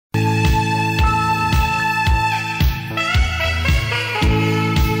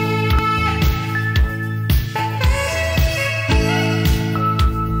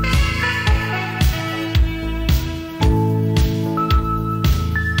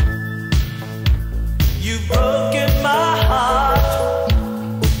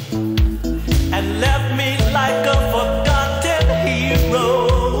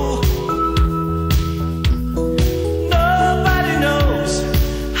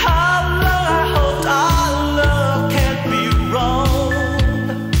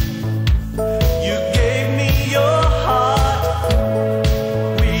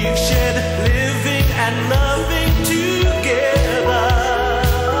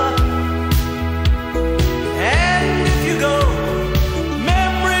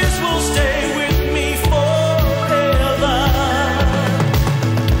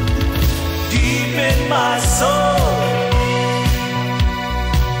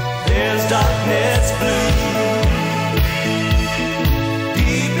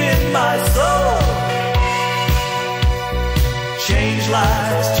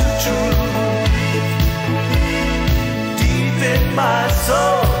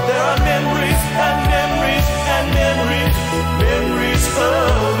soul, there are memories and memories and memories, memories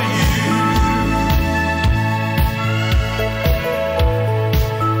of you.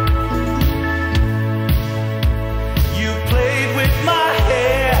 You played with my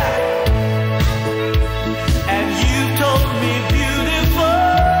hair and you told me beautiful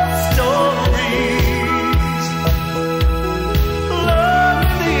stories. Love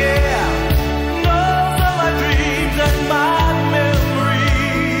in the air, knows all my dreams and my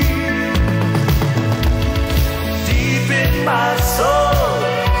memories. Deep in my soul,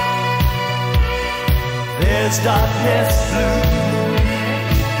 there's darkness blue.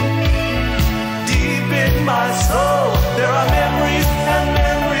 Deep in my soul, there are